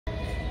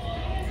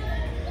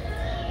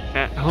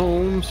at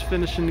Homes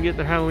finishing to get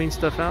their Halloween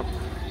stuff out.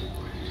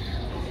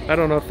 I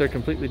don't know if they're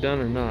completely done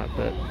or not,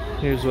 but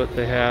here's what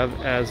they have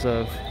as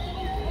of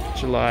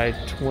July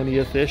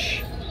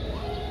 20th-ish.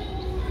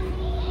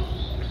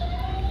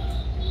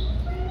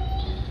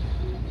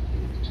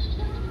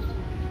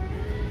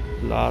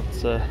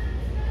 Lots of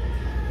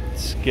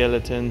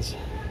skeletons.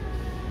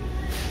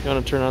 You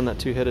want to turn on that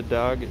two-headed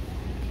dog and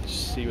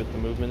see what the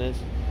movement is?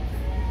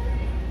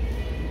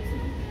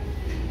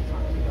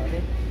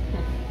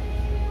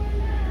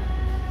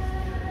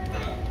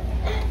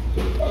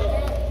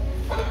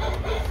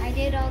 I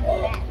did all the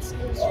bats. It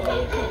was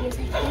really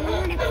confusing. Do you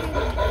want to play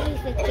my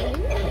favorite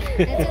game?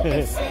 That's what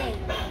they say.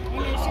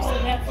 And it's just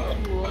really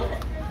cool.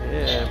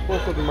 Yeah,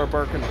 both of them are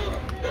barking.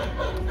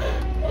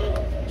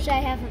 Should I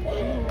have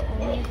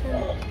only of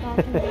them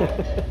barking?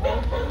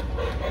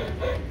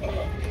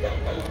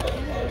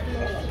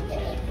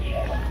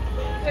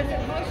 Was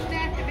it motion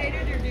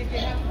activated or did you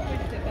have to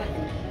push the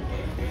button?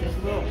 Just a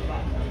little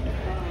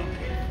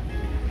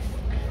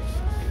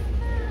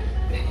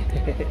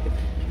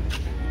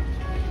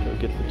Go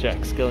get the Jack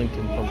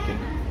Skellington pumpkin.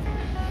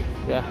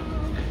 Yeah.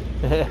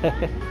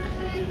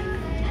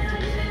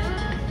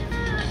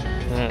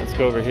 Alright, let's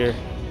go over here.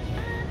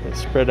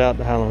 Let's spread out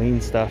the Halloween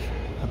stuff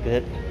a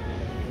bit.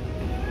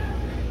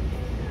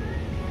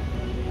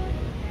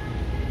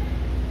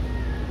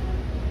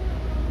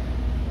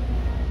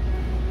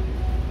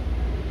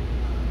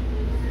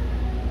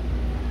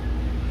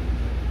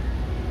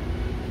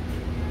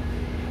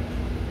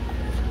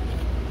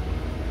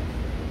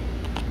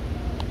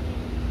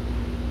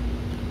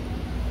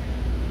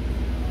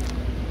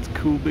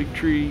 Cool big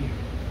tree.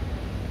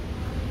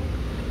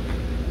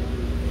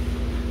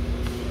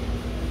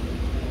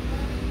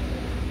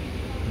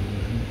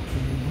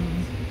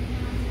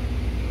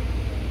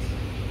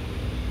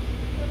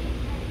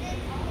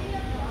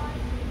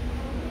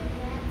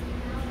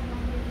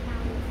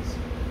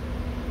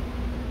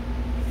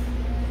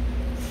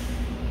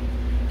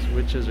 These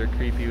witches are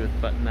creepy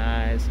with button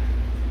eyes.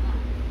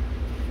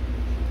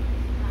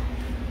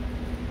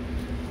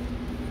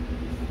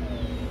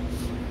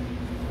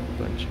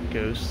 Bunch of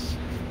ghosts.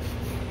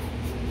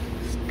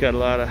 Got a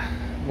lot of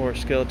more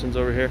skeletons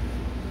over here.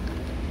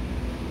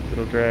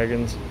 Little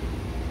dragons.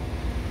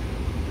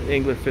 The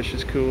anglerfish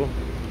is cool.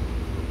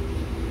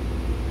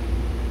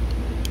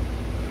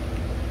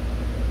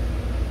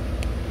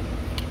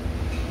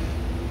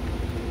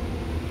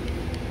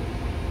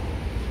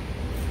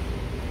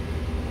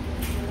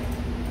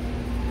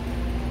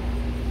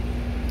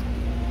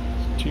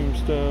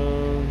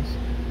 Tombstones.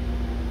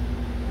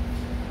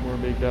 More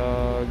big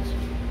dogs.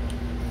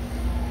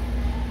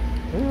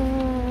 Good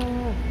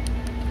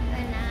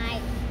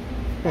night.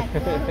 That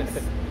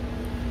close.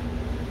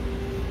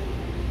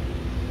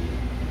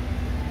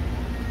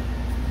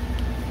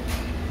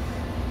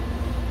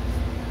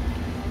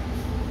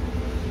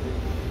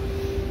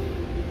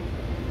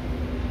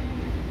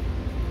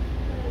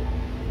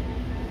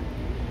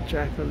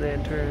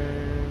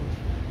 Jack-o'-lanterns.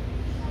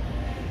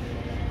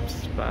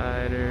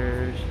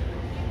 Spiders.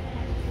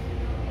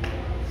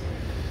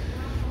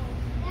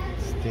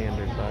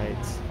 Standard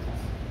lights.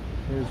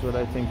 Here's what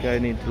I think I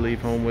need to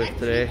leave home with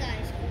today.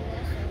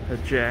 A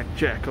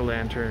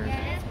jack-o'-lantern.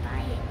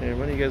 Hey,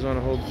 when do you guys want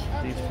to hold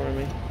these for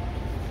me?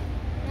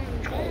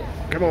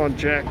 Come on,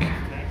 Jack.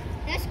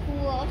 That's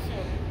cool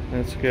also.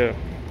 Let's go.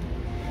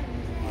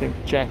 I think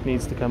Jack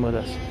needs to come with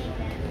us.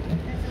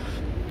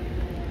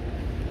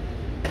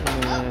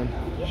 And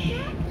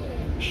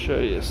show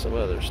you some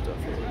other stuff.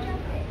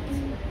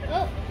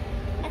 Oh,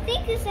 I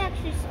think it's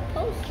actually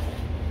supposed to.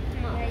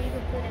 Yeah, you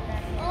can put it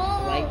back.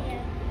 Oh,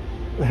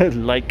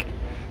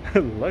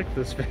 like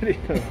this video.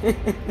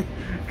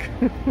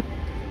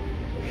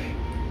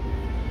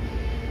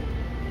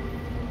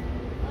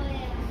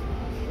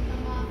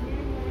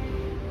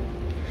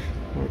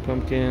 More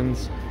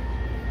pumpkins.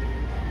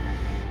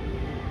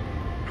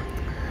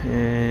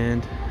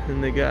 And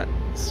then they got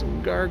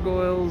some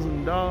gargoyles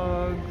and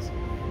dogs.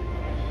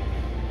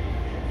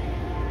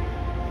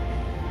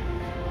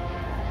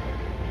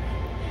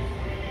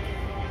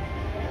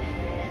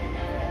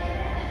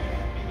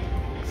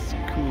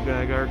 Some cool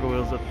guy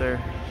gargoyles up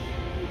there.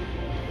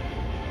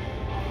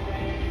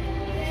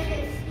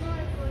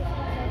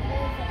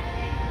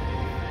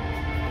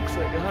 Looks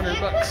like $100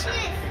 bucks. Why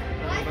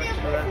 $100 is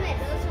for there that. movement?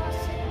 Those are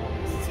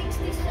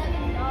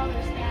 $67,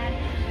 Dad.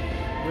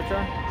 Which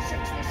one?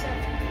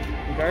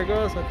 67. The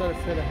gargoyles? I thought it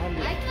said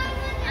 100. I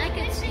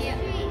can see it.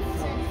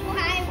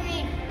 Why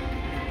green?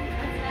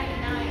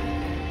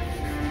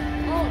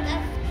 Oh,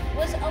 that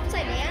was it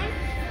upside down?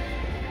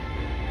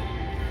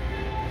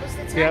 Was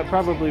the Yeah, tag it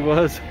probably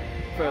was.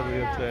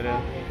 Probably upside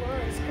down. It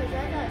was, because I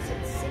thought it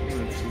said 60.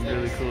 And some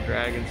really cool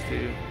dragons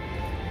too.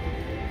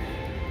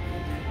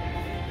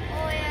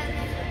 Oh, yeah.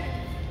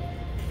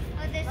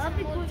 There's some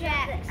cool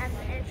jacks at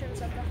the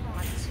entrance of the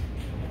haunt.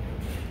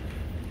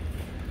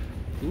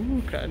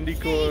 Ooh, candy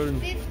corn.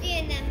 50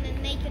 and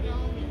then making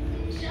all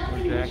these.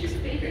 Jacks.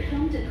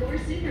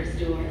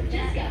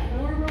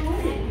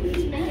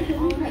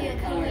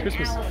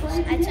 Christmas.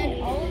 I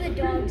turned all the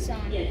dogs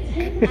on. I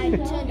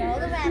turned all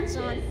the rats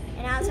on,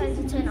 and now it's time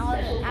to turn all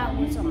the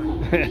owls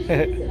on.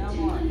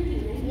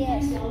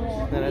 Yes.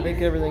 And I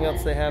think everything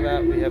else they have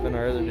out, we have in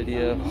our other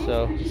video.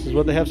 So this is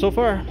what they have so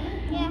far.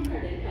 Yeah.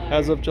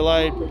 As of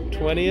July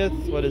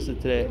 20th, what is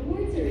it today?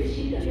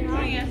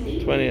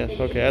 20th.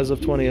 Okay, as of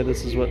 20th,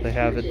 this is what they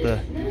have at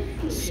the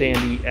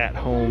Sandy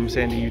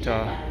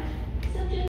Utah